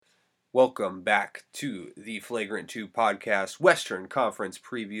Welcome back to the Flagrant 2 podcast, Western Conference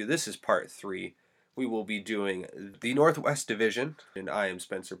Preview. This is part 3. We will be doing the Northwest Division, and I am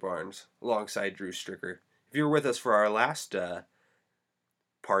Spencer Barnes, alongside Drew Stricker. If you were with us for our last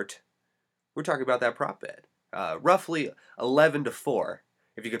part, we're talking about that prop bet. Roughly 11-4.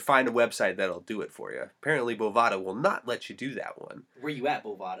 If you could find a website that'll do it for you. Apparently, Bovada will not let you do that one. Where you at,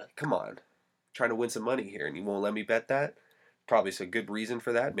 Bovada? Come on. Trying to win some money here, and you won't let me bet that? Probably a good reason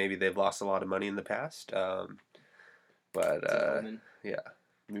for that. Maybe they've lost a lot of money in the past. Yeah,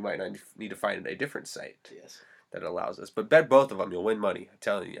 we might not need to find a different site that allows us. But bet both of them, you'll win money. I'm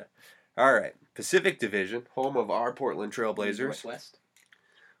telling you. All right, Pacific Division, home of our Portland Trailblazers. Northwest.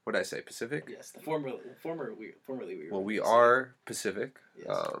 What did I say? Pacific? Yes, formerly we were. Well, we are Pacific.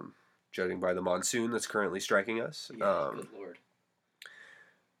 Yes. Judging by the monsoon that's currently striking us. Yeah, good lord.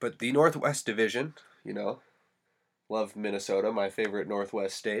 But the Northwest Division, love Minnesota, my favorite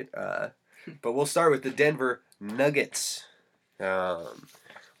Northwest state. But we'll start with the Denver Nuggets.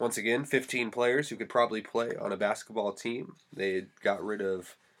 Once again, 15 players who could probably play on a basketball team. They got rid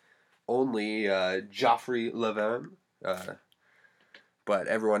of only Joffrey Levin, but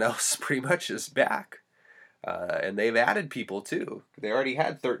everyone else pretty much is back. And they've added people too. They already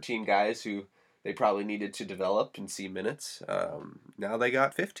had 13 guys who they probably needed to develop and see minutes. Now they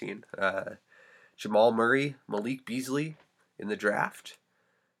got 15. Jamal Murray, Malik Beasley in the draft,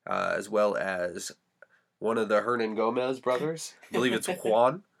 as well as one of the Hernan Gomez brothers. I believe it's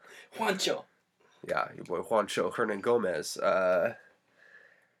Juan. Juancho. Yeah, your boy Juancho Hernan Gomez. I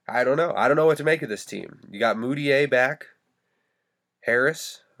don't know. I don't know what to make of this team. You got Moutier back.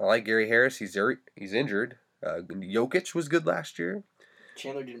 Harris. I like Gary Harris. He's injured. Jokic was good last year.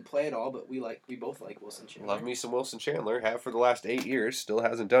 Chandler didn't play at all, but we both like Wilson Chandler. Love me some Wilson Chandler. Have for the last 8 years. Still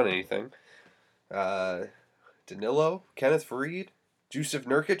hasn't done anything. Danilo, Kenneth Faried, Jusuf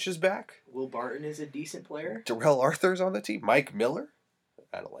Nurkic is back. Will Barton is a decent player. Darrell Arthur's on the team. Mike Miller.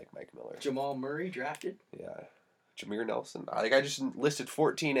 I don't like Mike Miller. Jamal Murray drafted. Yeah. Jameer Nelson. I just listed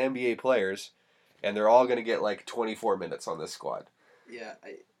 14 NBA players, and they're all going to get like 24 minutes on this squad. Yeah,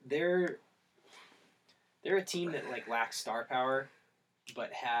 they're a team that lacks star power,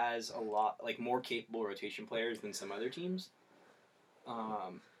 but has a lot more capable rotation players than some other teams.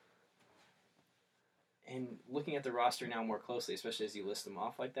 And looking at the roster now more closely, especially as you list them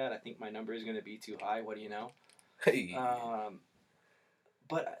off like that, I think my number is going to be too high. What do you know? Hey.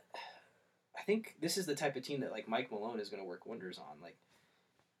 But I think this is the type of team that Mike Malone is going to work wonders on.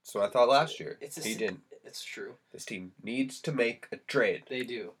 So I thought last year. He didn't. It's true. This team needs to make a trade. They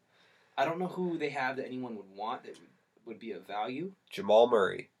do. I don't know who they have that anyone would want that would be of value. Jamal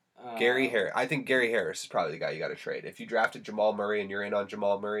Murray. Gary Harris. I think Gary Harris is probably the guy you got to trade. If you drafted Jamal Murray and you're in on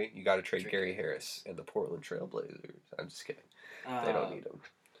Jamal Murray, you got to trade Gary Harris and the Portland Trailblazers. I'm just kidding. They don't need him.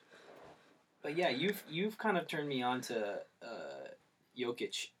 But yeah, you've kind of turned me on to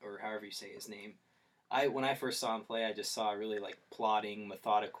Jokic, or however you say his name. When I first saw him play, I just saw a really plodding,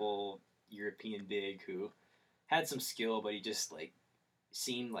 methodical European big who had some skill, but he just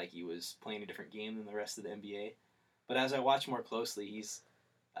seemed like he was playing a different game than the rest of the NBA. But as I watched more closely,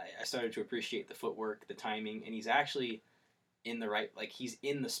 I started to appreciate the footwork, the timing, and he's actually in the right, he's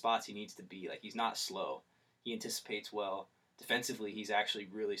in the spots he needs to be. He's not slow. He anticipates well. Defensively, he's actually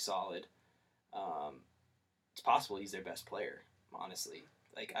really solid. It's possible he's their best player, honestly.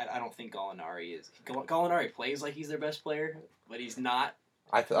 I don't think Gallinari is. Gallinari plays like he's their best player, but he's not.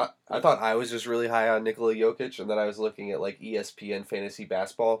 I thought I was just really high on Nikola Jokic, and then I was looking at ESPN fantasy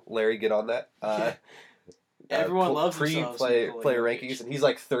basketball. Larry, get on that. Everyone loves player rankings, and he's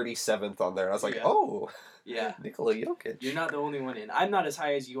 37th on there. And I was like, oh, yeah, Nikola Jokic. You're not the only one in. I'm not as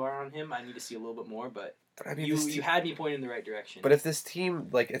high as you are on him. I need to see a little bit more, but I mean, you had me pointing in the right direction. But if this team,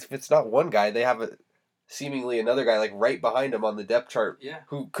 if it's not one guy, they have seemingly another guy right behind him on the depth chart,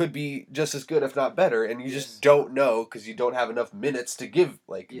 who could be just as good, if not better, and you just don't know because you don't have enough minutes to give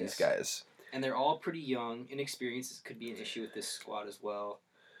these guys. And they're all pretty young. Inexperience could be an issue with this squad as well.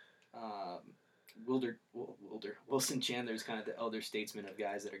 Wilson Chandler's kind of the elder statesman of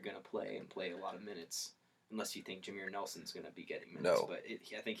guys that are going to play a lot of minutes. Unless you think Jameer Nelson's going to be getting minutes. No. But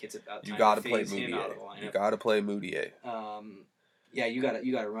I think it's about time to phase him out of the lineup. You got to play Moutier. Yeah, you got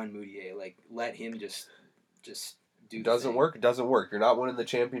to run Moutier. Let him just do. Doesn't work. You're not winning the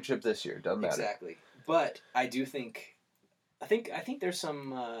championship this year. Doesn't matter. Exactly. But I do think, I think there's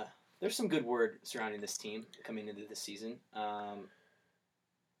some good word surrounding this team coming into this season.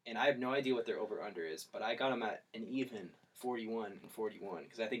 And I have no idea what their over/under is, but I got them at an even 41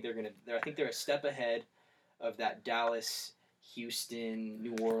 because I think they're a step ahead of that Dallas, Houston,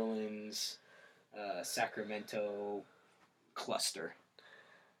 New Orleans, Sacramento cluster.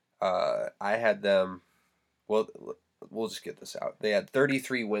 I had them. Well, we'll just get this out. They had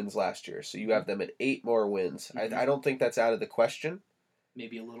 33 wins last year, so you have them at 8 more wins. Mm-hmm. I don't think that's out of the question.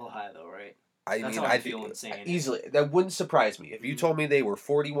 Maybe a little high though, right? That's how I'm feeling saying it. Easily. That wouldn't surprise me. If you told me they were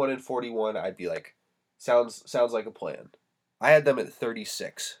 41-41, I'd be like, sounds like a plan. I had them at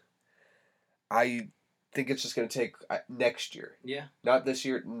 36. I think it's just going to take next year. Yeah. Not this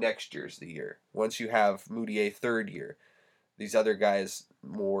year, next year's the year. Once you have Moutier third year, these other guys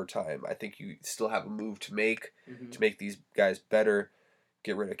more time. I think you still have a move to make these guys better.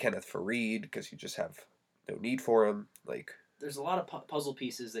 Get rid of Kenneth Fareed because you just have no need for him. Like, there's a lot of puzzle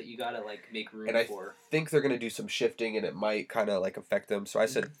pieces that you gotta like make room for. I think they're gonna do some shifting, and it might kind of like affect them. So I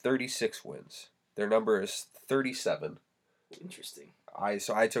said 36 wins. Their number is 37. Interesting.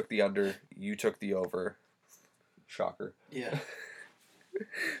 So I took the under. You took the over. Shocker. Yeah.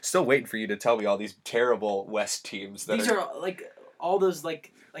 Still waiting for you to tell me all these terrible West teams. These are like all those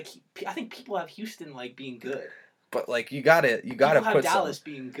like I think people have Houston like being good. But like you gotta put Dallas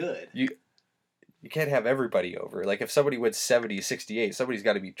being good. You can't have everybody over. Like, if somebody wins 70-68, somebody's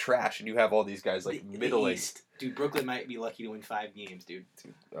got to be trash, and you have all these guys, like, middling. Dude, Brooklyn might be lucky to win 5 games, dude.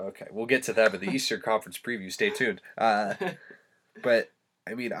 Okay, we'll get to that, but the Eastern Conference preview, stay tuned. But,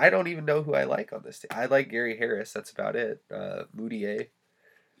 I mean, I don't even know who I like on this team. I like Gary Harris, that's about it. Moutier.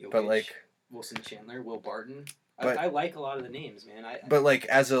 Jokic, but, like... Wilson Chandler, Will Barton. I like a lot of the names, man. But, like,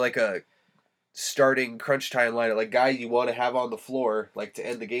 as a starting crunch time lineup, like guy you want to have on the floor, like to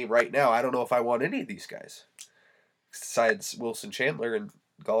end the game right now. I don't know if I want any of these guys, besides Wilson Chandler and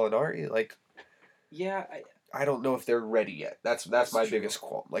Gallinari. Like, yeah, I don't know if they're ready yet. That's my true. biggest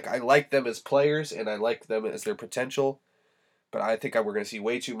qualm. Like, I like them as players and I like them as their potential, but I think we're going to see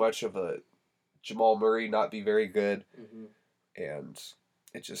way too much of a Jamal Murray not be very good, and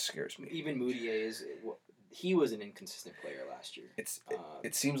it just scares me. Even Moutier he was an inconsistent player last year.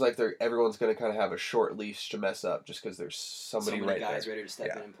 It seems like everyone's going to kind of have a short leash to mess up just because there's somebody so many right guys there. ready to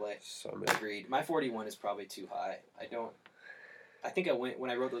step in and play. Agreed. My 41 is probably too high. I think when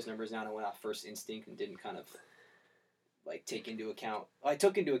I wrote those numbers down, I went off first instinct and didn't kind of like take into account. I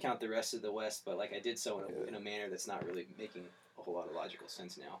took into account the rest of the West, but like I did so in a manner that's not really making a whole lot of logical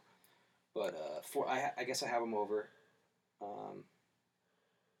sense now. But I guess I have them over.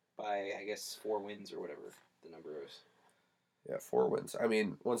 By, I guess, 4 wins or whatever the number is. Yeah, 4 wins. I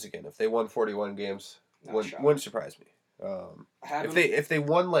mean, once again, if they won 41 games, wouldn't surprise me. If they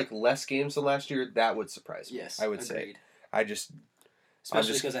won like less games than last year, that would surprise me. Yes, I would agreed. say.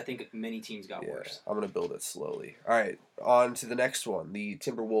 Especially because I think many teams got worse. I'm going to build it slowly. All right, on to the next one. The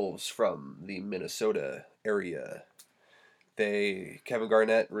Timberwolves from the Minnesota area. Kevin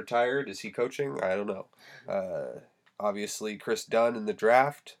Garnett retired. Is he coaching? I don't know. Obviously, Chris Dunn in the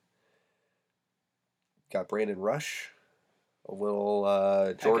draft. Got Brandon Rush, a little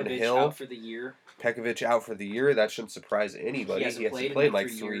Jordan Hill. Out for the year. Pekovic out for the year. That shouldn't surprise anybody. He hasn't played in like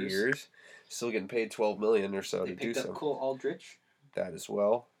 3 years. Still getting paid $12 million or so to do so. They picked up Cole Aldrich. That as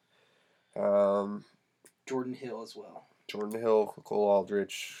well. Jordan Hill as well. Jordan Hill, Cole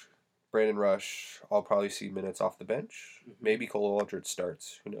Aldrich, Brandon Rush. I'll probably see minutes off the bench. Maybe Cole Aldrich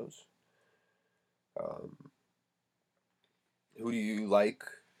starts. Who knows? Who do you like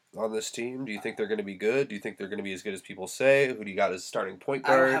on this team? Do you think they're going to be good? Do you think they're going to be as good as people say? Who do you got as starting point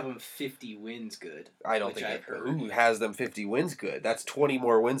guard? I don't have them 50 wins good. I don't think who has them 50 wins good? That's 20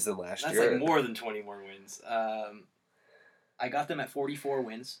 more wins than last year. That's like more than 20 more wins. I got them at 44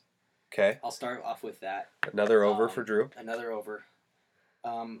 wins. Okay. I'll start off with that. Another over for Drew. Another over.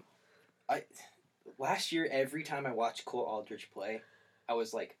 Last year, every time I watched Cole Aldrich play, I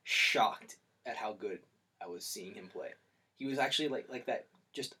was like shocked at how good I was seeing him play. He was actually like that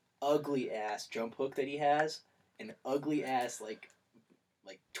just ugly ass jump hook that he has, an ugly ass like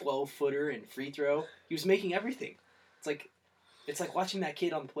 12-footer and free throw. He was making everything. It's like watching that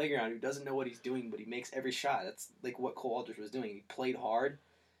kid on the playground who doesn't know what he's doing, but he makes every shot. That's like what Cole Aldrich was doing. He played hard,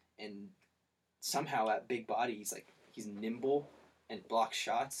 and somehow that big body, he's nimble and blocks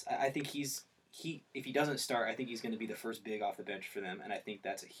shots. I think if he doesn't start, I think he's going to be the first big off the bench for them, and I think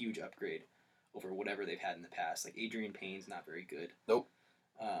that's a huge upgrade over whatever they've had in the past. Like Adrian Payne's not very good. Nope.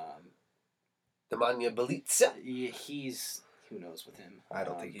 Nemanja Bjelica. Yeah, who knows with him. I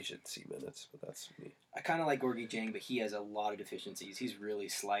don't think he should see minutes, but that's me. I kind of like Gorgie Jang, but he has a lot of deficiencies. He's really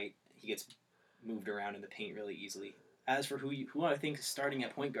slight. He gets moved around in the paint really easily. As for who I think is starting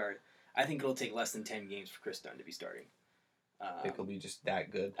at point guard, I think it'll take less than 10 games for Chris Dunn to be starting. I think he'll be just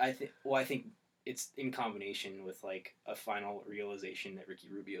that good. I think it's in combination with like a final realization that Ricky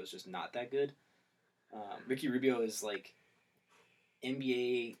Rubio is just not that good. Ricky Rubio is like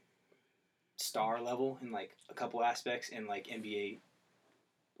NBA star level in like a couple aspects, and like NBA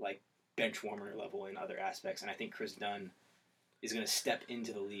like bench warmer level in other aspects, and I think Chris Dunn is going to step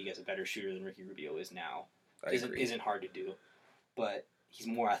into the league as a better shooter than Ricky Rubio is now. Isn't hard to do, but he's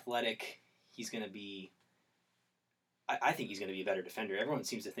more athletic. He's going to be. I think he's going to be a better defender. Everyone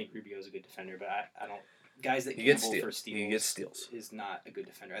seems to think Rubio is a good defender, but I don't. Guys that gamble for steals, he gets steals, is not a good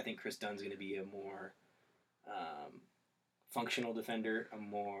defender. I think Chris Dunn's going to be a more functional defender, a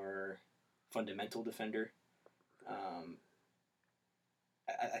more fundamental defender.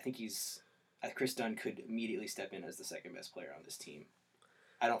 I think Chris Dunn could immediately step in as the second best player on this team.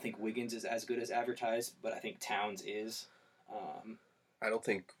 I don't think Wiggins is as good as advertised, but I think Towns is. I don't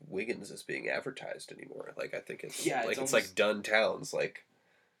think Wiggins is being advertised anymore. Like I think it's it's like Dunn Towns, like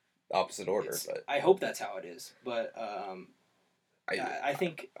opposite order. But I hope that's how it is. But I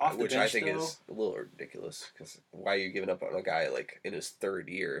think off the which bench, I think is a little ridiculous because why are you giving up on a guy like in his third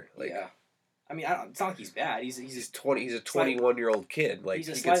year? Like, yeah. I mean, it's not like he's bad. He's a 21-year-old kid. Like he's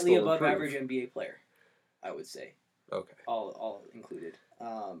a slightly above average NBA player, I would say. Okay. All included.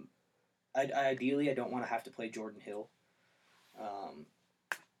 Ideally, I don't want to have to play Jordan Hill.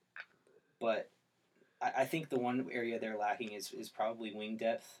 But I think the one area they're lacking is probably wing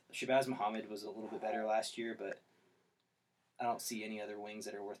depth. Shabazz Muhammad was a little bit better last year, but I don't see any other wings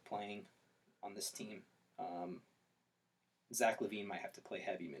that are worth playing on this team. Zach LaVine might have to play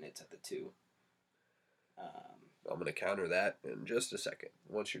heavy minutes at the 2. I'm going to counter that in just a second,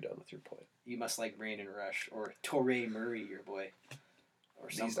 once you're done with your point. You must like Brandon Rush or Torrey Murray, your boy. Or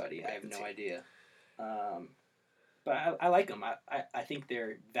somebody. I have no idea. But I like them. I think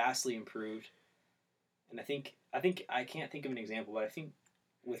they're vastly improved. And I think I can't think of an example, but I think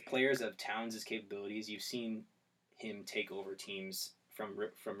with players of Towns' capabilities, you've seen him take over teams from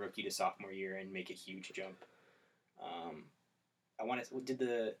rookie to sophomore year and make a huge jump. Did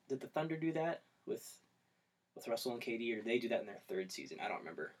the Thunder do that with Russell and KD, or did they do that in their third season? I don't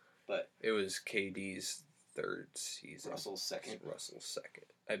remember, but it was KD's third season. Russell's second,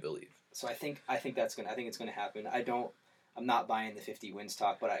 I believe. So I think it's gonna happen. I'm not buying the 50 wins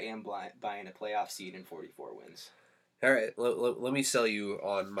talk, but I am buying a playoff seed and 44 wins. All right, let me sell you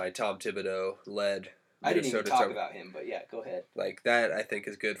on my Tom Thibodeau led. I didn't even talk about him, but yeah, go ahead. Like that, I think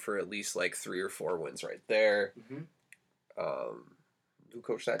is good for at least like 3 or 4 wins right there. Mm-hmm. Who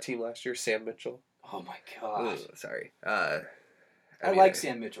coached that team last year? Sam Mitchell. Oh my gosh. Sorry. I like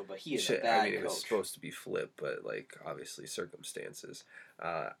Sam Mitchell, but he is a bad coach. It was supposed to be flipped, but like obviously circumstances.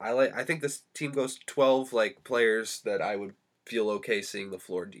 I think this team goes 12 like players that I would feel okay seeing the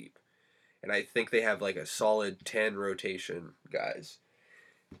floor deep, and I think they have like a solid 10 rotation guys.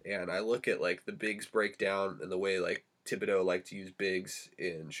 And I look at like the bigs breakdown and the way like Thibodeau liked to use bigs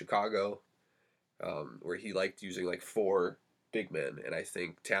in Chicago, where he liked using like 4 big men, and I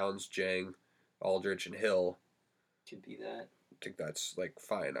think Towns, Jang, Aldridge, and Hill could be that. I think that's like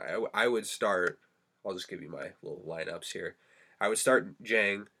fine. I would start. I'll just give you my little lineups here. I would start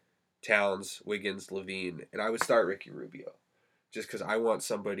Jang, Towns, Wiggins, LaVine, and I would start Ricky Rubio, just because I want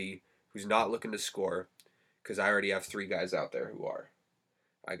somebody who's not looking to score, because I already have 3 guys out there who are.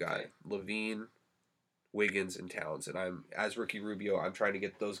 I got LaVine, Wiggins, and Towns, and as Ricky Rubio, I'm trying to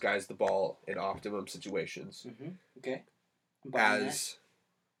get those guys the ball in optimum situations. Mm-hmm. Okay. As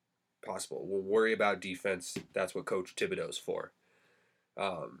possible. We'll worry about defense. That's what Coach Thibodeau's for.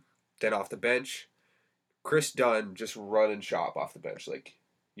 Then off the bench, Chris Dunn, just run and shop off the bench. Like,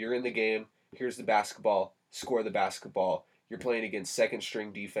 you're in the game. Here's the basketball. Score the basketball. You're playing against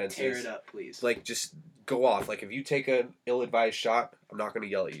second-string defenses. Tear it up, please. Like, just go off. Like, if you take an ill-advised shot, I'm not going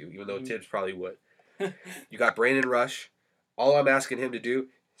to yell at you, even though Tibbs probably would. You got Brandon Rush. All I'm asking him to do,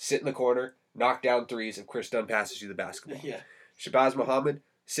 sit in the corner, knock down threes, and Chris Dunn passes you the basketball. Yeah. Shabazz Muhammad,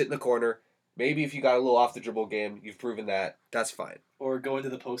 sit in the corner. Maybe if you got a little off-the-dribble game, you've proven that. That's fine. Or go into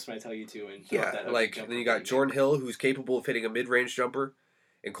the post when I tell you to. And then you got Jordan Hill, who's capable of hitting a mid-range jumper,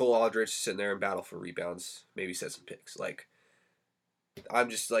 and Cole Aldrich sitting there and battle for rebounds, maybe set some picks. Like, I'm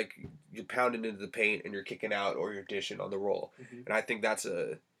just like, you're pounding into the paint and you're kicking out or you're dishing on the roll. Mm-hmm. And I think that's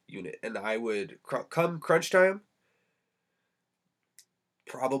a unit. And I would, come crunch time,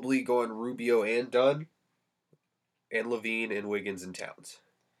 probably going Rubio and Dunn, and LaVine and Wiggins and Towns.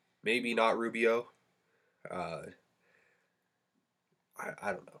 Maybe not Rubio. I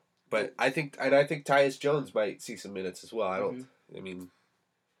don't know. But I think Tyus Jones might see some minutes as well. I don't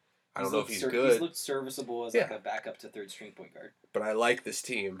know if he's good. He's looked serviceable as like a backup to third string point guard. But I like this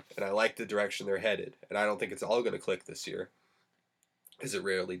team, and I like the direction they're headed. And I don't think it's all going to click this year, because it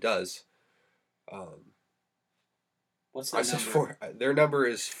rarely does. What's their number? Their number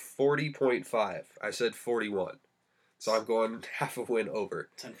is 40.5. I said 41. So I'm going half a win over.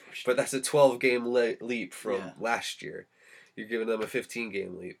 But that's a 12-game leap from last year. You're giving them a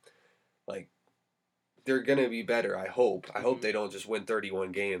 15-game leap. Like, they're going to be better, I hope. I hope they don't just win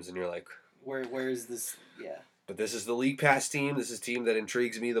 31 games and you're like... Where is this? Yeah. But this is the League Pass team. This is a team that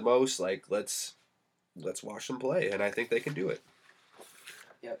intrigues me the most. Like, let's watch them play, and I think they can do it.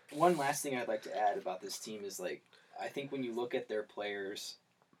 Yep. One last thing I'd like to add about this team is, like, I think when you look at their players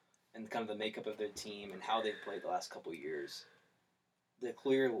and kind of the makeup of their team and how they've played the last couple of years, the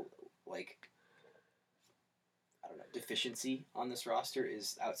clear, like, I don't know, deficiency on this roster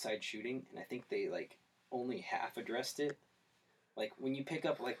is outside shooting, and I think they, like, only half addressed it. Like, when you pick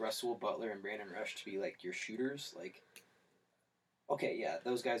up, like, Russell Butler and Brandon Rush to be, like, your shooters, like, okay, yeah,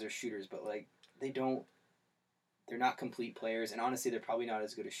 those guys are shooters, but, like, they're not complete players, and honestly, they're probably not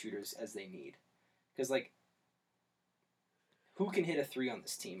as good as shooters as they need. Because, like, who can hit a three on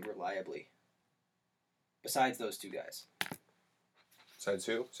this team reliably? Besides those two guys. Besides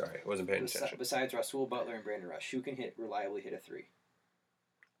who? Sorry, I wasn't paying attention. Besides Russell Butler and Brandon Rush, who can reliably hit a three?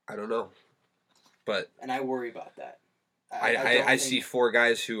 I don't know. But... And I worry about that. I see 4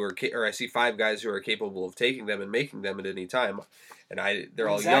 guys who are, or I see 5 guys who are capable of taking them and making them at any time, and they're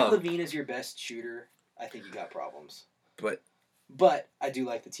all young. Zach LaVine is your best shooter. I think you got problems. But I do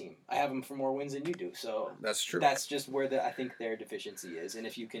like the team. I have them for more wins than you do, so that's true. That's just where I think their deficiency is. And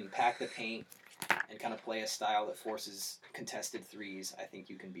if you can pack the paint and kind of play a style that forces contested threes, I think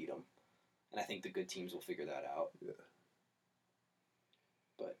you can beat them. And I think the good teams will figure that out. Yeah.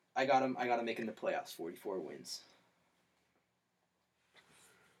 But I got them making the playoffs, 44 wins.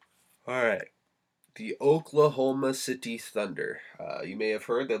 All right. The Oklahoma City Thunder. You may have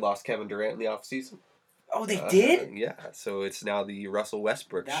heard they lost Kevin Durant in the offseason. Oh, they did? Yeah, so it's now the Russell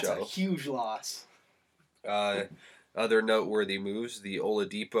Westbrook show. That's a huge loss. Other noteworthy moves, the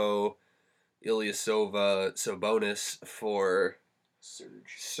Oladipo, Ilyasova, Sabonis for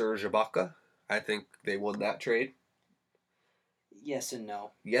Serge Ibaka. I think they won that trade. Yes and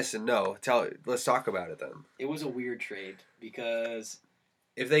no. Yes and no. Let's talk about it then. It was a weird trade because...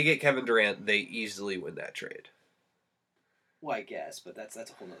 If they get Kevin Durant, they easily win that trade. Well, I guess, but that's a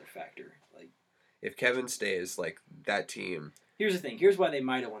whole other factor. Like, if Kevin stays, like, that team... Here's the thing. Here's why they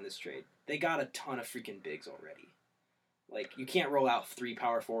might have won this trade. They got a ton of freaking bigs already. Like, you can't roll out 3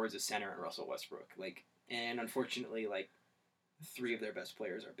 power forwards, a center, and Russell Westbrook. Like, and unfortunately, like, 3 of their best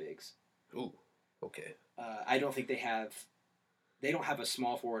players are bigs. Ooh, okay. I don't think they don't have a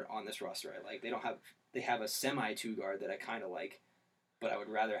small forward on this roster I like. They have a semi 2-guard that I kind of like, but I would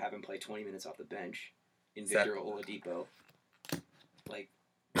rather have him play 20 minutes off the bench in Victor Oladipo. Like,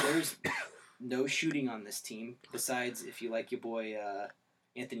 there's no shooting on this team, besides if you like your boy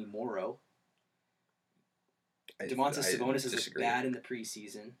Anthony Morrow. Domantas Sabonis is bad in the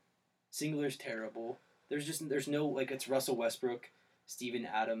preseason. Singler's terrible. There's no, like, it's Russell Westbrook, Steven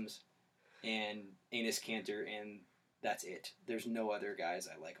Adams, and Enes Kanter, and that's it. There's no other guys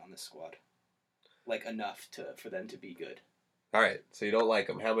I like on this squad. Like, enough for them to be good. All right, so you don't like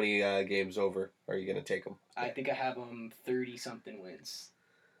them. How many games over are you going to take them? I think I have them 30-something wins.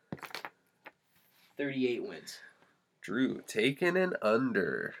 38 wins. Drew, taking an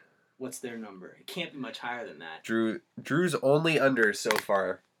under. What's their number? It can't be much higher than that. Drew's only under so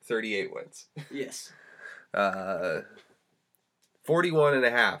far, 38 wins. Yes.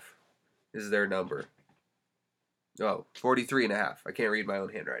 41.5 is their number. Oh, 43.5. I can't read my own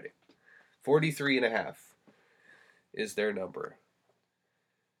handwriting. 43.5 is their number.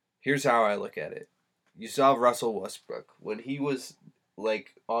 Here's how I look at it. You saw Russell Westbrook. When he was,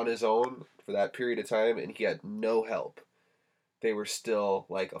 like, on his own for that period of time and he had no help, they were still,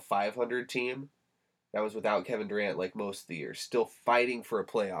 like, a 500 team. That was without Kevin Durant, like, most of the year. Still fighting for a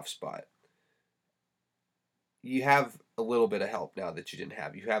playoff spot. You have a little bit of help now that you didn't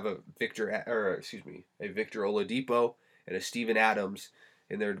have. You have a Victor Oladipo and a Steven Adams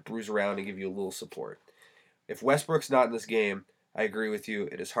in there to bruise around and give you a little support. If Westbrook's not in this game, I agree with you.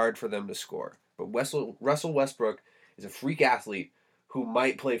 It is hard for them to score. But Russell Westbrook is a freak athlete who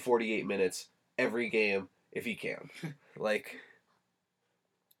might play 48 minutes every game if he can. Like,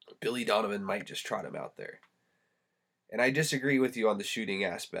 Billy Donovan might just trot him out there. And I disagree with you on the shooting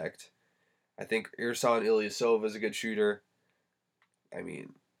aspect. I think Ersan Ilyasova is a good shooter. I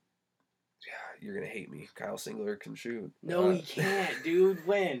mean, you're going to hate me. Kyle Singler can shoot. No, he can't, dude.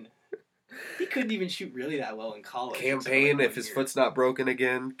 When? He couldn't even shoot really that well in college. Campaign, if his foot's not broken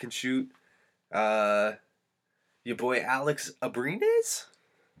again, can shoot. Your boy Alex Abrines?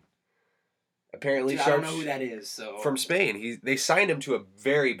 Apparently, dude, I don't know who that is. So from Spain. They signed him to a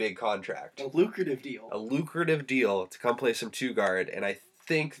very big contract. A lucrative deal. A lucrative deal to come play some 2-guard, and I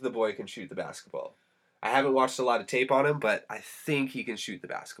think the boy can shoot the basketball. I haven't watched a lot of tape on him, but I think he can shoot the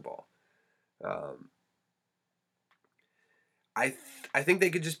basketball. I think they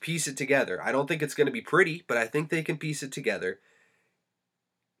could just piece it together. I don't think it's going to be pretty, but I think they can piece it together.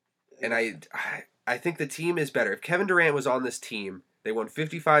 And I think the team is better. If Kevin Durant was on this team, they won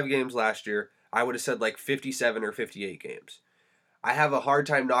 55 games last year. I would have said like 57 or 58 games. I have a hard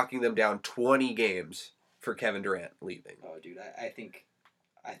time knocking them down 20 games for Kevin Durant leaving. Oh, dude, I think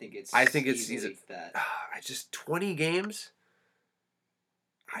it's. I think it's easily that. I just 20 games.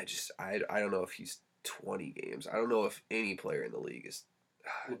 I don't know if he's 20 games. I don't know if any player in the league is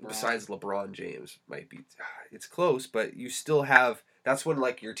besides LeBron James might be. It's close, but you still have. That's when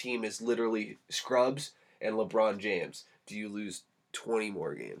like your team is literally scrubs and LeBron James. Do you lose 20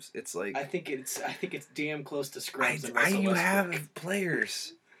 more games? It's like I think it's damn close to scrubs. You have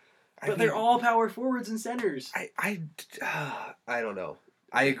players, but they're all power forwards and centers. I don't know.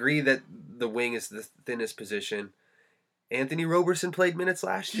 I agree that the wing is the thinnest position. Anthony Roberson played minutes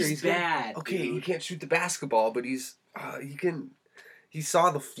last year. He's bad. Okay, dude. he can't shoot the basketball, but he can. He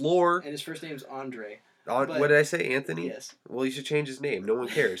saw the floor. And his first name's Andre. What did I say, Anthony? Yes. Well, you should change his name. No one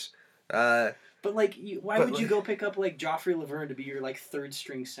cares. But like, why would you go pick up like Joffrey Laverne to be your like third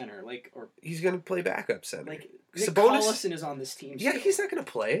string center? Like, or he's gonna play backup center. Like Sabonis Collison is on this team. Yeah, still. he's not gonna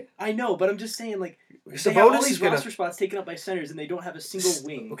play. I know, but I'm just saying like Sabonis they have all these roster spots taken up by centers, and they don't have a single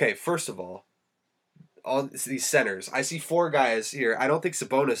wing. Okay, first of all these centers. I see 4 guys here. I don't think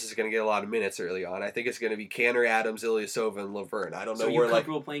Sabonis is going to get a lot of minutes early on. I think it's going to be Canner, Adams, Ilyasova, and Laverne. I don't know where. So you're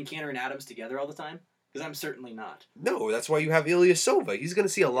comfortable playing Canner and Adams together all the time? Because I'm certainly not. No, that's why you have Ilyasova. He's going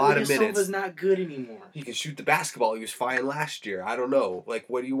to see a lot of minutes. Ilyasova's not good anymore. He can shoot the basketball. He was fine last year. I don't know. Like,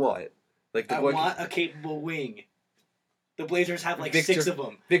 what do you want? Like, I want a capable wing. The Blazers have like 6 of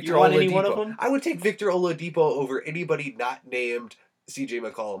them. Victor you want Oladipo. any one of them? I would take Victor Oladipo over anybody not named C.J.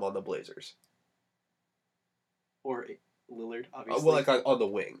 McCollum on the Blazers. Or Lillard, obviously. Well, like on the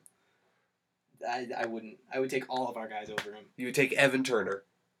wing. I wouldn't. I would take all of our guys over him. You would take Evan Turner.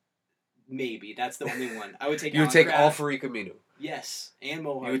 Maybe. That's the only one. I would take You would take Al-Farouq Aminu. Yes. And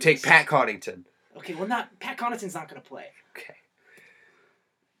Mo Harkless. You would take Pat Connaughton. Okay, well, Pat Connaughton's not going to play. Okay.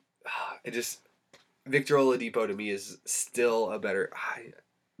 Victor Oladipo to me is still a better...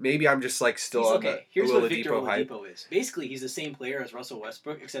 Maybe I'm just like still on the Here's Oladipo what Victor hype. Oladipo is. Basically, he's the same player as Russell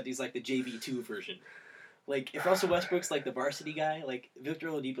Westbrook, except he's like the JV2 version. Like, if Russell Westbrook's like the varsity guy, like, Victor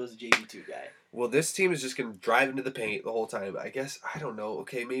Oladipo's the JV2 guy. Well, this team is just going to drive into the paint the whole time. I guess, I don't know.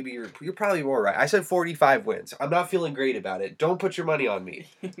 Okay, maybe you're probably more right. I said 45 wins. I'm not feeling great about it. Don't put your money on me.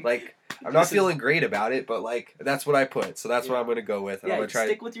 Like, I'm not feeling great about it, but, like, that's what I put. So that's what I'm going to go with. And I'm gonna try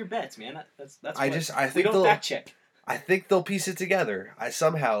stick with your bets, man. That's I think we don't fact check. I think they'll piece it together. I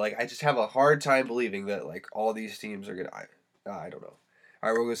just have a hard time believing that, like, all these teams are going to... I don't know. All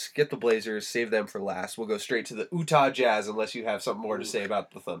right, we'll go skip the Blazers, save them for last. We'll go straight to the Utah Jazz unless you have something more to say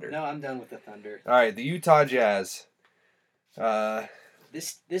about the Thunder. No, I'm done with the Thunder. All right, the Utah Jazz.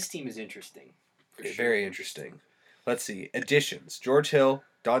 This team is interesting. Very interesting. Let's see. Additions. George Hill,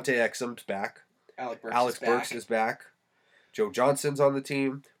 Dante Exum's back. Alex Burks is back. Joe Johnson's on the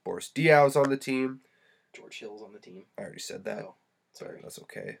team. Boris Diaw's on the team. George Hill's on the team. I already said that. Oh, sorry. That's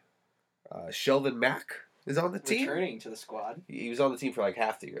okay. Shelvin Mack is on the team. Returning to the squad. He was on the team for like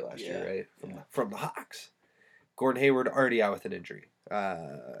half the year last year, right? From the Hawks. Gordon Hayward already out with an injury.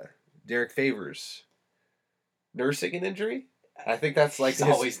 Derek Favors nursing an injury. I think that's like he's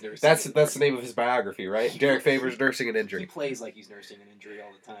always nursing. That's the name of his biography, right? Derek Favors nursing an injury. He plays like he's nursing an injury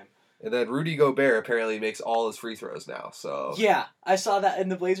all the time. And then Rudy Gobert apparently makes all his free throws now. So yeah, I saw that in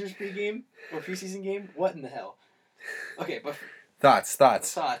the Blazers pregame or preseason game. What in the hell? Okay, but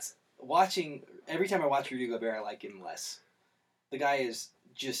thoughts. Watching every time I watch Rudy Gobert, I like him less. The guy is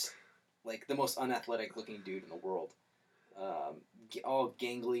just like the most unathletic looking dude in the world. All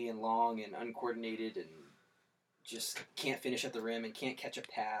gangly and long and uncoordinated and just can't finish at the rim and can't catch a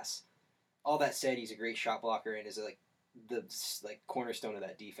pass. All that said, he's a great shot blocker and is like the cornerstone of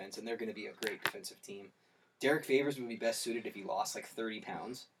that defense, and they're going to be a great defensive team. Derek Favors would be best suited if he lost like 30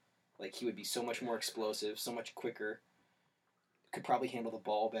 pounds. Like, he would be so much more explosive, so much quicker. Could probably handle the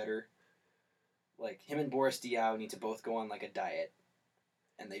ball better. Like, him and Boris Diaw need to both go on like a diet,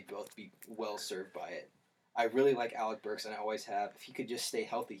 and they'd both be well served by it. I really like Alec Burks, and I always have. If he could just stay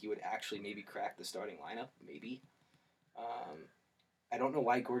healthy, he would actually maybe crack the starting lineup. Maybe. I don't know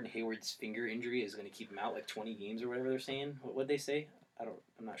why Gordon Hayward's finger injury is going to keep him out like 20 games or whatever they're saying. What'd they say?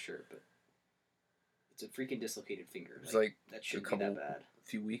 I'm not sure, but it's a freaking dislocated finger. It's like that shouldn't be that bad. A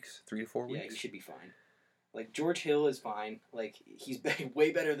few weeks, 3 to 4 weeks. Yeah, he should be fine. Like, George Hill is fine. Like, he's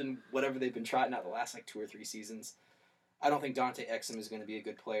way better than whatever they've been trotting out the last like 2 or 3 seasons. I don't think Dante Exum is going to be a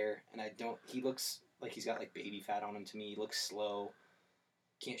good player, and he looks like he's got like baby fat on him to me. He looks slow,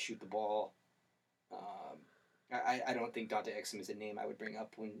 can't shoot the ball. I don't think Dante Exum is a name I would bring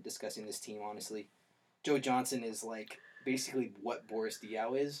up when discussing this team, honestly. Joe Johnson is, like, basically what Boris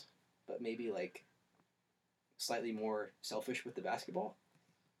Diaw is, but maybe, like, slightly more selfish with the basketball.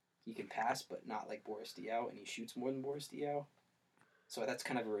 He can pass, but not like Boris Diaw, and he shoots more than Boris Diaw. So that's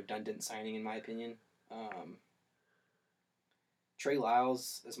kind of a redundant signing, in my opinion. Trey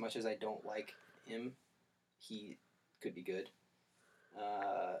Lyles, as much as I don't like him, he could be good.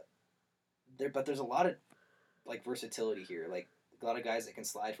 But there's a lot of, like, versatility here. Like, a lot of guys that can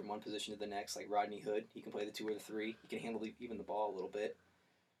slide from one position to the next, like Rodney Hood. He can play the 2 or the 3. He can handle even the ball a little bit.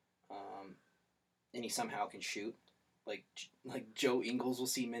 And he somehow can shoot. Like Joe Ingles will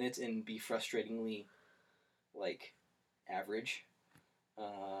see minutes and be frustratingly, like, average.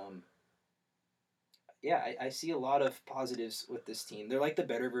 I see a lot of positives with this team. They're like the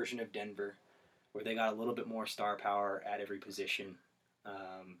better version of Denver, where they got a little bit more star power at every position.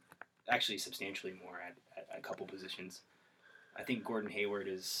 Actually, substantially more at a couple positions. I think Gordon Hayward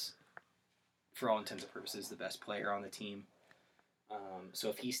is, for all intents and purposes, the best player on the team. So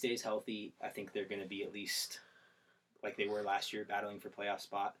if he stays healthy, I think they're going to be at least like they were last year, battling for playoff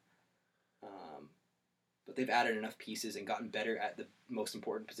spot. But they've added enough pieces and gotten better at the most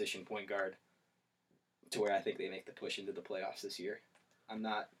important position, point guard, to where I think they make the push into the playoffs this year. I'm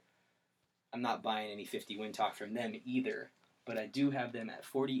not buying any 50-win talk from them either, but I do have them at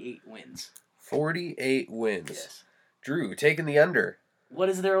 48 wins. 48 wins. Yes. Drew, taking the under. What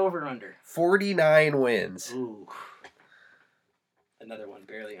is their over-under? 49 wins. Ooh. Another one,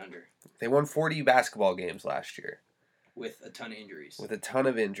 barely under. They won 40 basketball games last year. With a ton of injuries. With a ton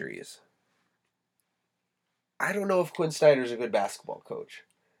of injuries. I don't know if Quinn Snyder's a good basketball coach.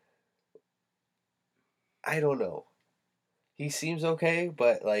 I don't know. He seems okay,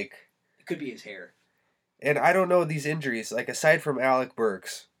 but, like... It could be his hair. And I don't know these injuries. Like, aside from Alec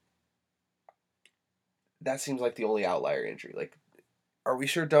Burks, that seems like the only outlier injury. Like, are we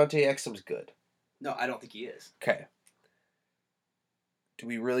sure Dante Exum's good? No, I don't think he is. Okay. Do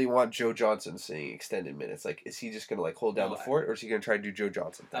we really want Joe Johnson seeing extended minutes? Like, is he just going to, like, hold down the fort, or is he going to try to do Joe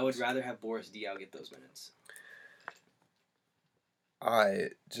Johnson things? I would rather have Boris Diaw get those minutes. I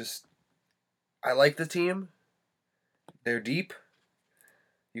like the team. They're deep.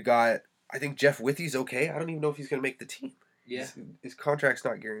 You got, I think Jeff Withey's okay. I don't even know if he's going to make the team. Yeah. His contract's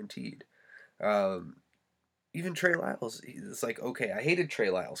not guaranteed. Even Trey Lyles, it's like, okay, I hated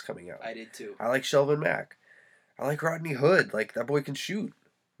Trey Lyles coming out. I did too. I like Shelvin Mack. I like Rodney Hood. Like, that boy can shoot.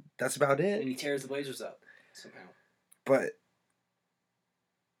 That's about it. And he tears the Blazers up somehow. But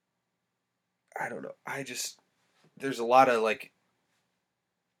I don't know. There's a lot of, like...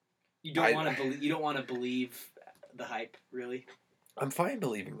 You don't want to believe the hype, really? I'm fine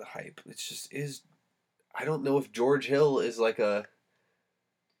believing the hype. It's just I don't know if George Hill is like a...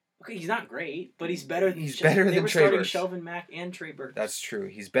 Okay, he's not great, but he's better than... They were starting Burks. Shelvin Mack and Trey Burks. That's true.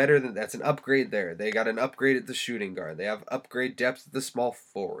 He's better than... That's an upgrade there. They got an upgrade at the shooting guard. They have upgrade depth at the small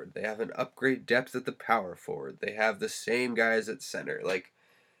forward. They have an upgrade depth at the power forward. They have the same guys at center. Like,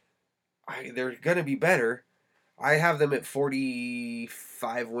 they're going to be better. I have them at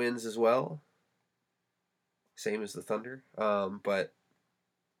 45 wins as well. Same as the Thunder. But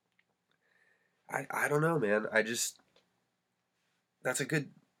I don't know, man. That's a good...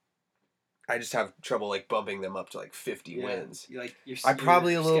 I just have trouble, like, bumping them up to, like, 50 wins. I'm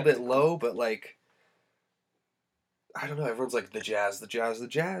probably a little bit low, but, like, I don't know. Everyone's like, the Jazz.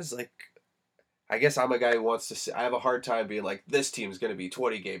 Like, I guess I'm a guy who wants to see... I have a hard time being like, this team's going to be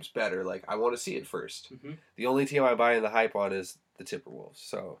 20 games better. Like, I want to see it first. Mm-hmm. The only team I'm buying the hype on is the Timberwolves.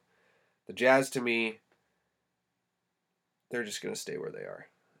 So, the Jazz, to me, they're just going to stay where they are.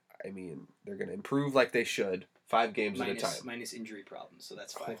 I mean, they're going to improve like they should. 5 games at a time. Minus injury problems, so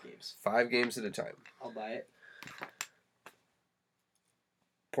that's 5 games. 5 games at a time. I'll buy it.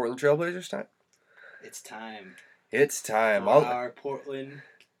 Portland Trailblazers time? It's time. It's time. For our Portland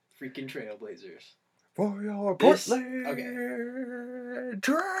freaking Trailblazers. For your Portland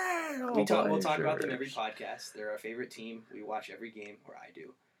Trailblazers. We'll talk about them every podcast. They're our favorite team. We watch every game, or I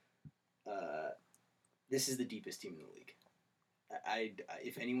do. This is the deepest team in the league.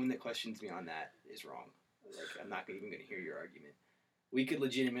 If anyone that questions me on that is wrong. Like, I'm not even going to hear your argument. We could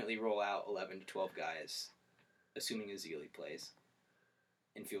legitimately roll out 11 to 12 guys, assuming Ezeli plays,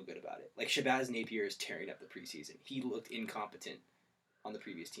 and feel good about it. Like, Shabazz Napier is tearing up the preseason. He looked incompetent on the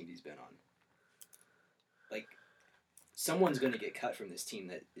previous teams he's been on. Like, someone's going to get cut from this team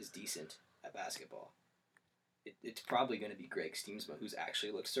that is decent at basketball. It's probably going to be Greg Steamsma, who's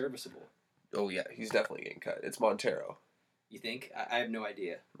actually looks serviceable. Oh, yeah. He's definitely getting cut. It's Montero. You think? I have no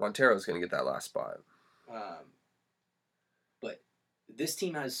idea. Montero's going to get that last spot. But this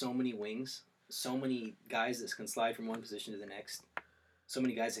team has so many wings so many guys that can slide from one position to the next. So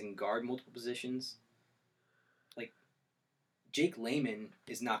many guys that can guard multiple positions. Like, Jake Layman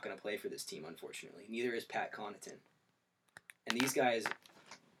is not going to play for this team, unfortunately. Neither is Pat Connaughton. And these guys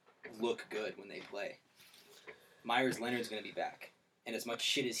look good when they play. Myers Leonard's going to be back. And as much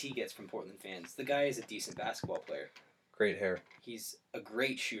shit as he gets from Portland fans, the guy is a decent basketball player. Great hair. He's a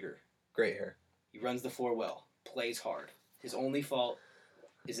great shooter. Great hair. He runs the floor well. Plays hard. His only fault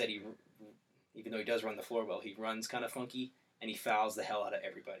is that he, even though he does run the floor well, he runs kind of funky and he fouls the hell out of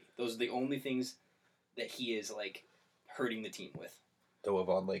everybody. Those are the only things that he is, like, hurting the team with. Noah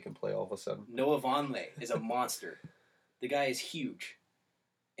Vonleh can play all of a sudden. Noah Vonleh is a monster. The guy is huge.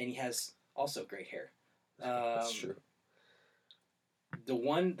 And he has also great hair. That's true. The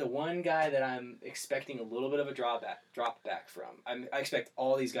one guy that I'm expecting a little bit of a drop back from, I expect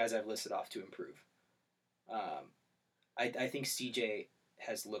all these guys I've listed off to improve. I think CJ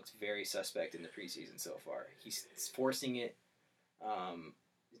has looked very suspect in the preseason so far. He's forcing it.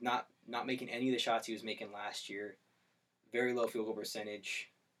 Not making any of the shots he was making last year. Very low field goal percentage.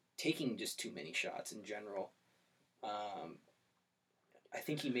 Taking just too many shots in general. I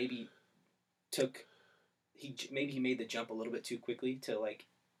think he maybe he made the jump a little bit too quickly to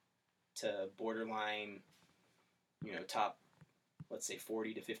borderline, top, let's say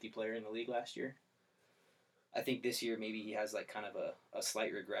 40 to 50 player in the league last year. I think this year maybe he has like kind of a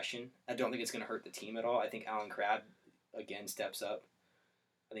slight regression. I don't think it's going to hurt the team at all. I think Alan Crabb again steps up.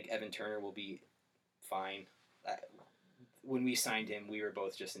 I think Evan Turner will be fine. When we signed him, we were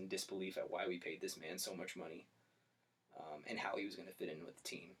both just in disbelief at why we paid this man so much money, and how he was going to fit in with the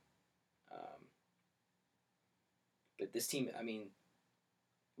team. But this team, I mean,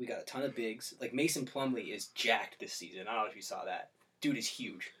 we got a ton of bigs. Like, Mason Plumlee is jacked this season. I don't know if you saw that. Dude is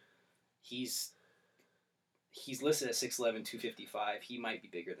huge. He's listed at 6'11", 255. He might be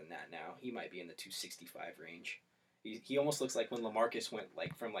bigger than that now. He might be in the 265 range. He almost looks like when LaMarcus went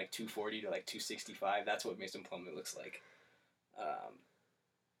from 240 to 265. That's what Mason Plumlee looks like.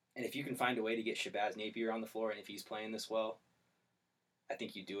 And if you can find a way to get Shabazz Napier on the floor, and if he's playing this well, I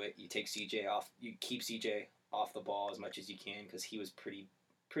think you do it. You take CJ off. You keep CJ off the ball as much as you can, because he was pretty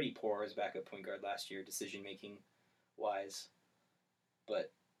poor as backup point guard last year, decision making wise. But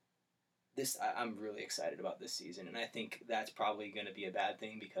I'm really excited about this season, and I think that's probably going to be a bad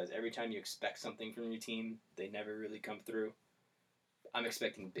thing, because every time you expect something from your team, they never really come through. I'm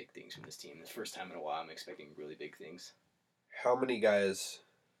expecting big things from this team. The first time in a while, I'm expecting really big things. How many guys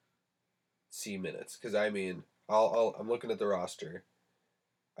see minutes? Because I mean, I'm looking at the roster.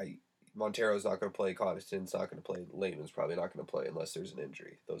 Montero's not going to play. Connaughton's not going to play. Layman's probably not going to play unless there's an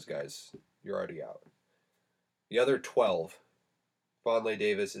injury. Those guys, you're already out. The other 12: Vonleh,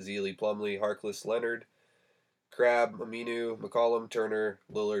 Davis, Ezeli, Plumlee, Harkless, Leonard, Crabb, Aminu, McCollum, Turner,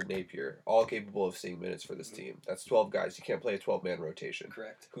 Lillard, Napier, all capable of seeing minutes for this team. That's 12 guys. You can't play a 12-man rotation.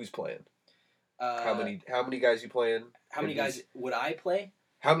 Correct. Who's playing? How many guys you playing? How many guys would I play?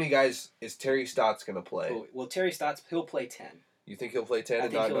 How many guys is Terry Stotts going to play? Oh, well, Terry Stotts, he'll play 10. You think he'll play 10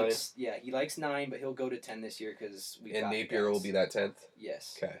 and not 9? Yeah, he likes 9, but he'll go to 10 this year because we. And Napier will be that 10th?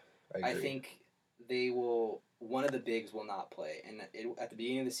 Yes. Okay, I agree. I think they will. One of the bigs will not play, and at the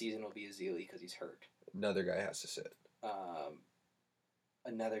beginning of the season will be Ezeli because he's hurt. Another guy has to sit.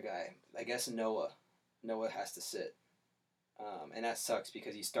 Another guy, I guess Noah. Noah has to sit, and that sucks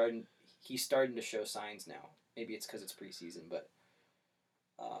because he's starting to show signs now. Maybe it's because it's preseason, but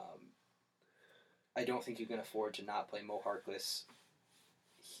I don't think you can afford to not play Mo Harkless.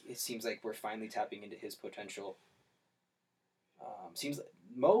 It seems like we're finally tapping into his potential.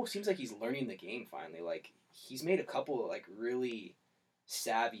 Mo seems like he's learning the game finally. Like, he's made a couple of really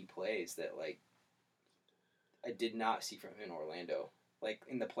savvy plays that I did not see from him in Orlando. Like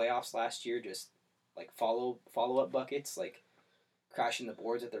in the playoffs last year, just follow up buckets, crashing the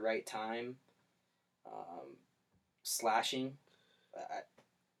boards at the right time, slashing.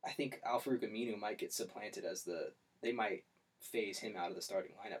 I think Al-Farouq Aminu might get supplanted they might phase him out of the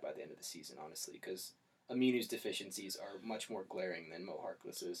starting lineup by the end of the season, honestly, because Aminu's deficiencies are much more glaring than Mo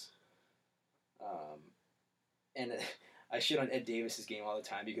Harkless's. And I shit on Ed Davis's game all the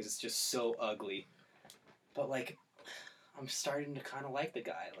time because it's just so ugly. But I'm starting to kind of like the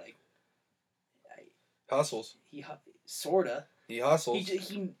guy. Hustles. He sorta. He hustles.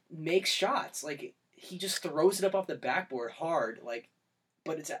 He makes shots. He just throws it up off the backboard hard.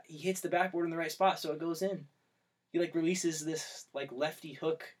 But he hits the backboard in the right spot, so it goes in. He releases this lefty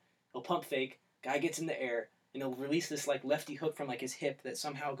hook. He'll pump fake. Guy gets in the air, and he'll release this lefty hook from his hip that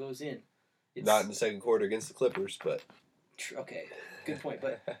somehow goes in. Not in the second quarter against the Clippers, but okay, good point.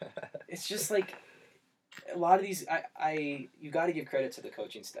 But it's just A lot of these, you got to give credit to the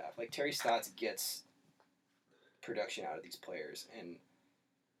coaching staff. Like Terry Stotts gets production out of these players, and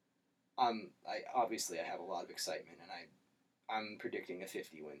I have a lot of excitement, and I'm predicting a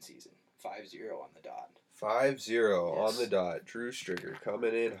 50-win season, 5-0 on the dot. 5-0 on the dot. Drew Stricker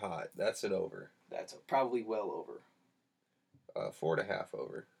coming in hot. That's an over. That's probably well over. 4.5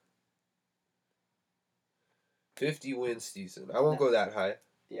 over. 50-win season. I won't go that high.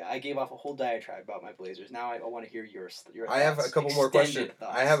 Yeah, I gave off a whole diatribe about my Blazers. Now I want to hear your thoughts. I have a couple more questions.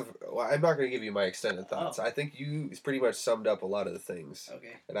 Thoughts. Well, I'm not going to give you my extended thoughts. Oh. I think you pretty much summed up a lot of the things.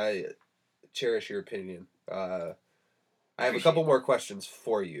 Okay. And I cherish your opinion. I have a couple more questions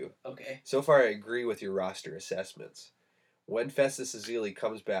for you. Okay. So far, I agree with your roster assessments. When Festus Ezeli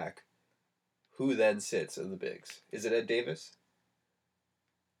comes back, who then sits in the bigs? Is it Ed Davis?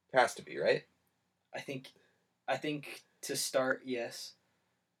 Has to be, right? I think to start, yes.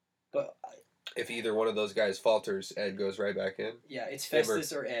 But if either one of those guys falters, Ed goes right back in. Yeah, it's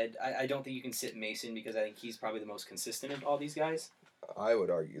Festus or Ed. I don't think you can sit Mason because I think he's probably the most consistent of all these guys. I would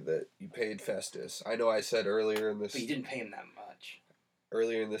argue that you paid Festus. I know I said earlier in this... But you didn't pay him that much.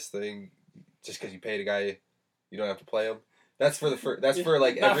 Earlier in this thing, just because you paid a guy, you don't have to play him. That's for the that's for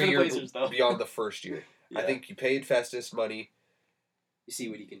like every year Blazers, beyond the first year. Yeah. I think you paid Festus money. You see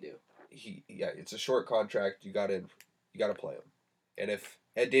what he can do. It's a short contract. You got to play him. And if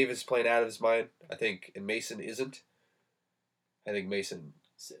Ed Davis is playing out of his mind, I think, and Mason isn't, I think Mason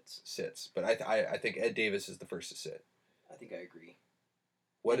sits. But I think Ed Davis is the first to sit. I think I agree.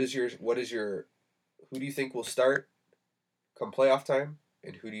 What is your who do you think will start come playoff time,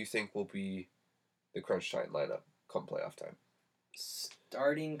 and who do you think will be the crunch time lineup come playoff time?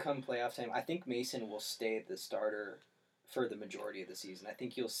 Starting come playoff time, I think Mason will stay the starter for the majority of the season. I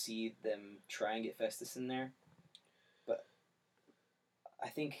think you'll see them try and get Festus in there, but I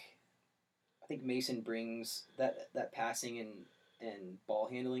think Mason brings that passing and ball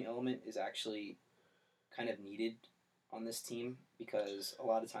handling element is actually kind of needed on this team because a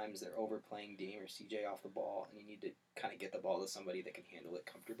lot of times they're overplaying Dame or CJ off the ball, and you need to kind of get the ball to somebody that can handle it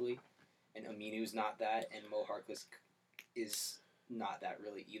comfortably. And Aminu's not that, and Mo Harkless is not that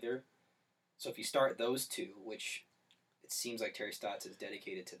really either. So if you start those two, which it seems like Terry Stotts is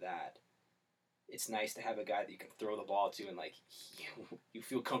dedicated to that, it's nice to have a guy that you can throw the ball to and like you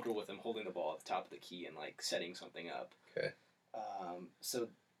feel comfortable with him holding the ball at the top of the key and like setting something up. Okay.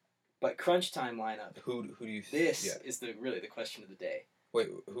 But crunch time lineup. Who do you? This is really the question of the day. Wait,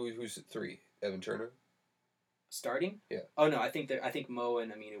 who's at 3? Evan Turner. Starting? Yeah. Oh no, I think Mo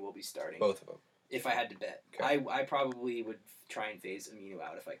and Aminu will be starting. Both of them. If I had to bet, okay. I probably would try and phase Aminu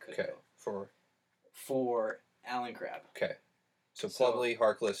out if I could. Okay. For Allen Crabbe. Okay. So Plumlee,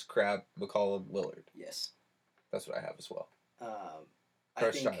 Harkless, Crabbe, McCollum, Lillard. Yes. That's what I have as well.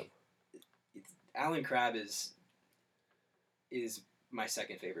 I think Allen Crabbe is my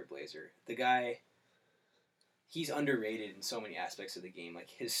second favorite Blazer. The guy, he's underrated in so many aspects of the game. Like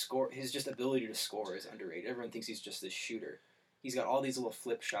his just ability to score is underrated. Everyone thinks he's just this shooter. He's got all these little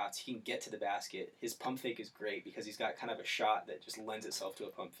flip shots. He can get to the basket. His pump fake is great because he's got kind of a shot that just lends itself to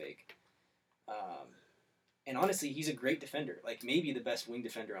a pump fake. And honestly, he's a great defender. Like maybe the best wing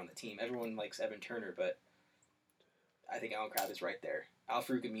defender on the team. Everyone likes Evan Turner, but I think Allen Crabbe is right there.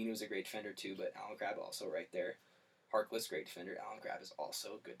 Al-Farouq Aminu is a great defender too, but Allen Crabbe also right there. Harkless, great defender. Allen Crabbe is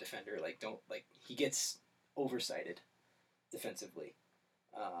also a good defender. He gets oversighted defensively.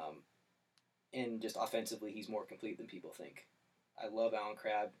 And just offensively, he's more complete than people think. I love Allen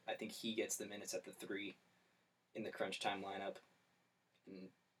Crabbe. I think he gets the minutes at the 3 in the crunch time lineup. And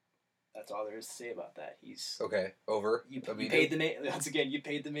that's all there is to say about that. He's okay. Over. You paid the man. Once again, you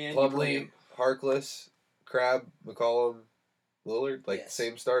paid the man. Plumlee, Harkless, Crabbe, McCollum, Lillard,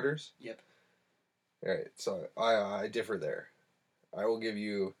 same starters. Yep. All right. So I differ there. I will give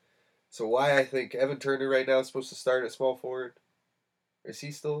you. So why I think Evan Turner right now is supposed to start at small forward? Is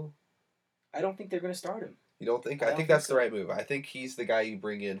he still? I don't think they're going to start him. You don't think? I think that's the right move. I think he's the guy you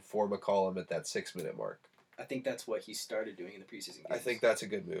bring in for McCollum at that 6-minute mark. I think that's what he started doing in the preseason games. I think that's a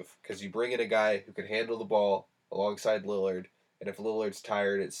good move because you bring in a guy who can handle the ball alongside Lillard, and if Lillard's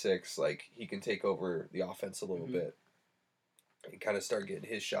tired at 6, he can take over the offense a little bit and kind of start getting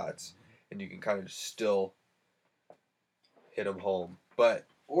his shots, and you can kind of still hit him home.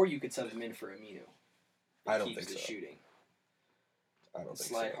 Or you could sub him in for Aminu. I don't think so. Shooting. I don't think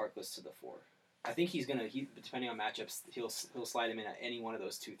so. Slide Harkless to the 4. I think he's gonna. Depending on matchups, he'll slide him in at any one of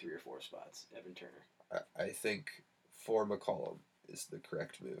those 2, 3, or 4 spots. Evan Turner. I think for McCollum is the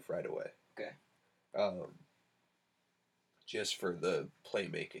correct move right away. Okay. Just for the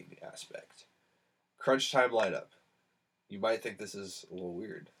playmaking aspect. Crunch time lineup. You might think this is a little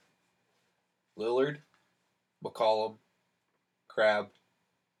weird. Lillard, McCollum, Crab,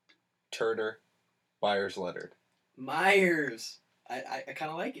 Turner, Myers, Leonard. Myers. I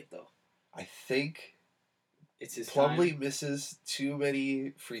kind of like it though. I think It's his Plumlee time. misses too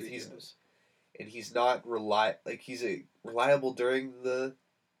many free Free throws, throws. and he's not he's reliable during the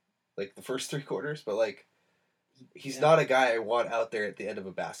first 3 quarters, but he's not a guy I want out there at the end of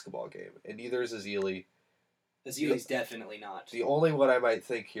a basketball game, and neither is Azili. Azili's definitely not. The only one I might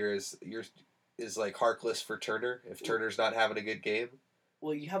think here is Harkless for Turner if Turner's not having a good game.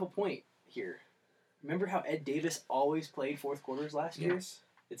 Well, you have a point here. Remember how Ed Davis always played fourth quarters last year?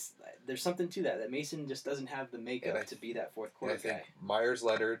 There's something to that Mason just doesn't have the makeup to be that fourth quarter guy. I think Myers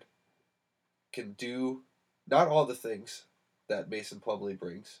Leonard can do not all the things that Mason Plumlee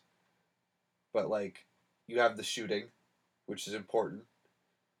brings, but you have the shooting, which is important.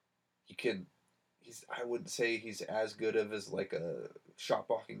 I wouldn't say he's as good as a shot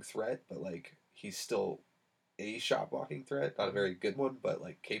blocking threat, but he's still a shot blocking threat, not a very good one, but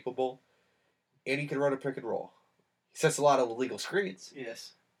capable. And he can run a pick and roll. He sets a lot of illegal screens.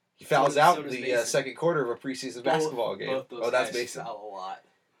 Yes. He fouls out in the second quarter of a preseason basketball game. That's Mason. Foul a lot.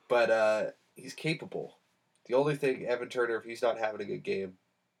 But he's capable. The only thing, Evan Turner, if he's not having a good game,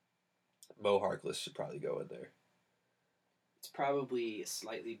 Mo Harkless should probably go in there. It's probably a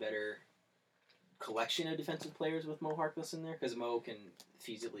slightly better collection of defensive players with Mo Harkless in there because Mo can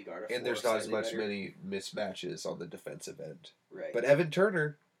feasibly guard a four. And there's not as many mismatches on the defensive end. Right. But Evan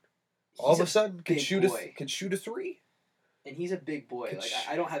Turner, all of a sudden, can shoot a three. And he's a big boy.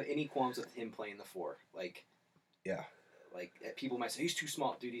 I don't have any qualms with him playing the four. Yeah. People might say he's too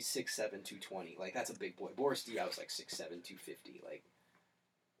small, dude. He's 6'7", 220. That's a big boy. Boris Diaw's 6'7", 250.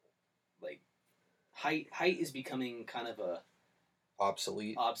 Height is becoming kind of a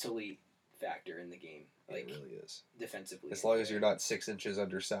obsolete factor in the game. It really is. Defensively. As long as you're not 6 inches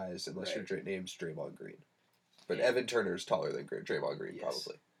undersized, unless your name's Draymond Green. But Evan Turner's taller than Draymond Green,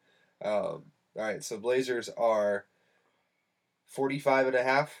 probably. All right, so Blazers are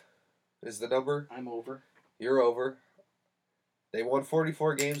 45.5 is the number. I'm over. You're over. They won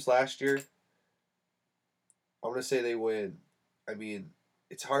 44 games last year. I'm going to say they win. I mean,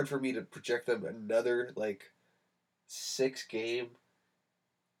 it's hard for me to project them another 6-game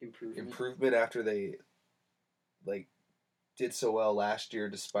improvement after they did so well last year,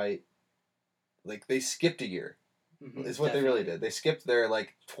 despite they skipped a year. Is what they really did. They skipped their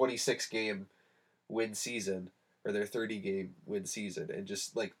 26-game win season or their 30-game win season and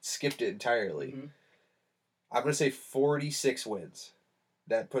just skipped it entirely. I'm going to say 46 wins.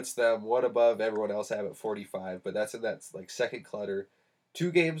 That puts them one above everyone else have at 45, but that's in that second clutter.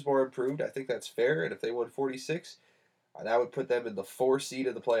 2 games more improved. I think that's fair, and if they won 46, that would put them in the 4 seed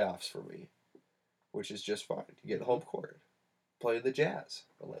of the playoffs for me, which is just fine. You get the home court. Playing the Jazz,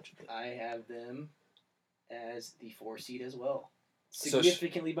 allegedly. I have them as the 4 seed as well.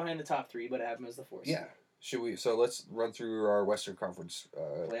 Significantly behind the top 3, but I have them as the 4 seed. Yeah. Should we? So let's run through our Western Conference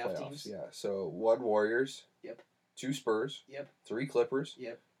playoffs. Teams. Yeah. So 1 Warriors. Yep. 2 Spurs. Yep. 3 Clippers.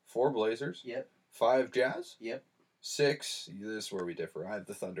 Yep. 4 Blazers. Yep. 5 Jazz. Yep. 6. This is where we differ. I have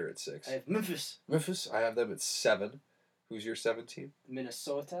the Thunder at 6. I have Memphis. I have them at 7. Who's your 7 team?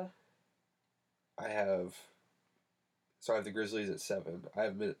 Minnesota. I have the Grizzlies at 7. I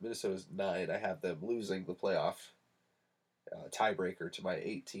have Minnesota's 9. I have them losing the playoff tiebreaker to my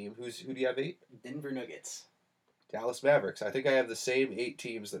 8 team. Who do you have 8? Denver Nuggets. Dallas Mavericks. I think I have the same 8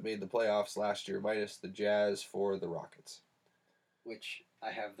 teams that made the playoffs last year, minus the Jazz for the Rockets. Which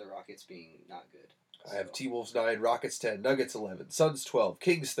I have the Rockets being not good. I have T-Wolves 9, Rockets 10, Nuggets 11, Suns 12,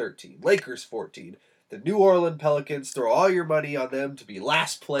 Kings 13, Lakers 14. The New Orleans Pelicans, throw all your money on them to be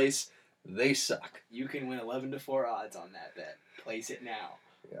last place. They suck. You can win 11-4 odds on that bet. Place it now.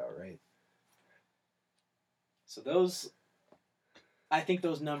 Yeah, right. So I think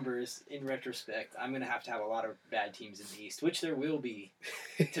those numbers, in retrospect, I'm going to have a lot of bad teams in the East, which there will be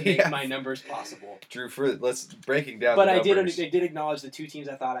to make my numbers possible. Drew, let's breaking down but the numbers. I did acknowledge the 2 teams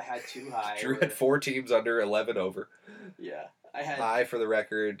I thought I had too high. Drew had 4 teams under 11 over. Yeah. I had high for the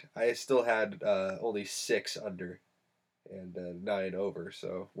record. I still had only 6 under and 9 over.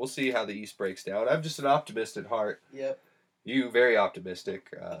 So we'll see how the East breaks down. I'm just an optimist at heart. Yep. You very optimistic.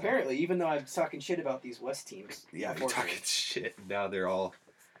 Apparently, even though I'm talking shit about these West teams. Yeah, you're talking shit. Now you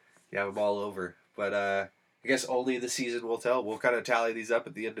have them all over. But I guess only the season will tell. We'll kind of tally these up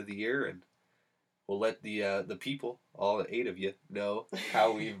at the end of the year, and we'll let the people, all 8 of you, know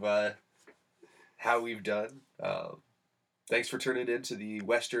how we've done. Thanks for tuning in to the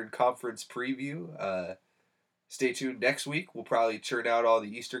Western Conference preview. Stay tuned next week. We'll probably churn out all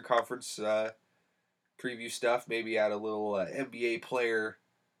the Eastern Conference preview stuff. Maybe add a little NBA player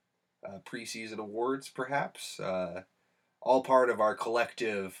preseason awards, perhaps. All part of our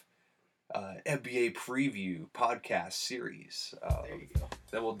collective NBA preview podcast series. There you go.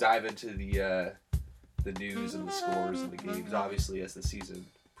 Then we'll dive into the news and the scores and the games, obviously, as the season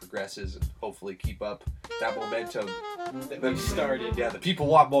progresses, and hopefully keep up that momentum that we've started. Yeah, the people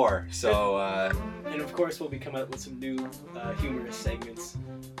want more. So, and of course, we'll be coming up with some new humorous segments,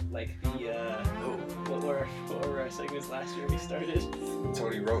 like the what were our segments last year we started?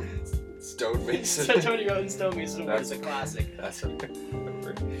 Tony wrote Stonemason. Tony wrote Stonemason was a classic. That's a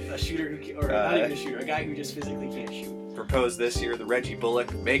shooter not even a shooter, a guy who just physically can't shoot. Proposed this year, the Reggie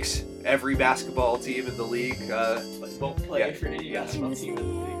Bullock makes every basketball team in the league. But won't play for any basketball team in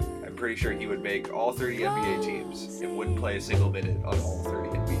the league. I'm pretty sure he would make all 30 NBA teams and wouldn't play a single minute on all 30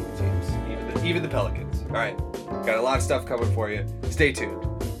 NBA teams, even the Pelicans. All right, got a lot of stuff coming for you. Stay tuned.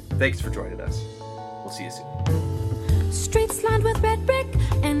 Thanks for joining us. We'll see you soon. Streets lined with red brick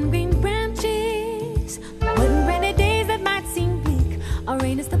and green branches. When rainy days that might seem bleak, our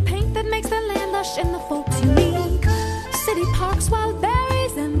rain is the paint that makes the land lush and the folks unique. City parks, wild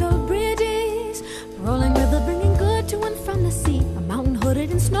berries, and old bridges. Rolling river bringing good to and from the sea. A mountain hooded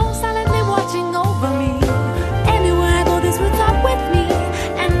in snow silently watching over me. Anywhere I go, this woods are with me.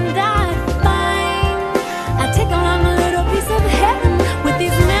 And I find I take along a little piece of heaven with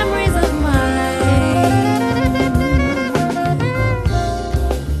these memories of mine.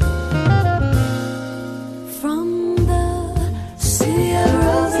 From the city of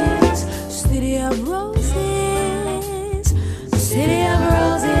roses, city of roses. City of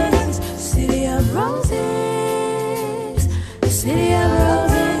roses, city of roses, city of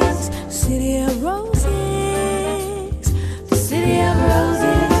roses, city of roses, city of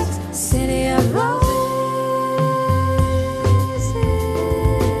roses, city of roses.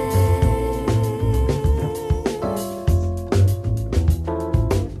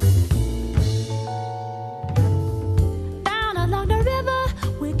 Down along the river,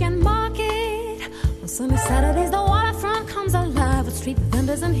 we can market. On sunny Saturdays, the waterfront comes alive with street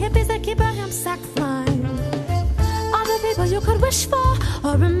vendors and hippies that keep a hemp sack flying. All the people you could wish for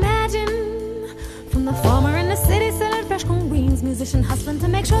or imagine. From the farmer in the city selling fresh corn greens, musician hustling to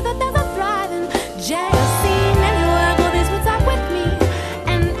make sure that there's a thriving jazz scene.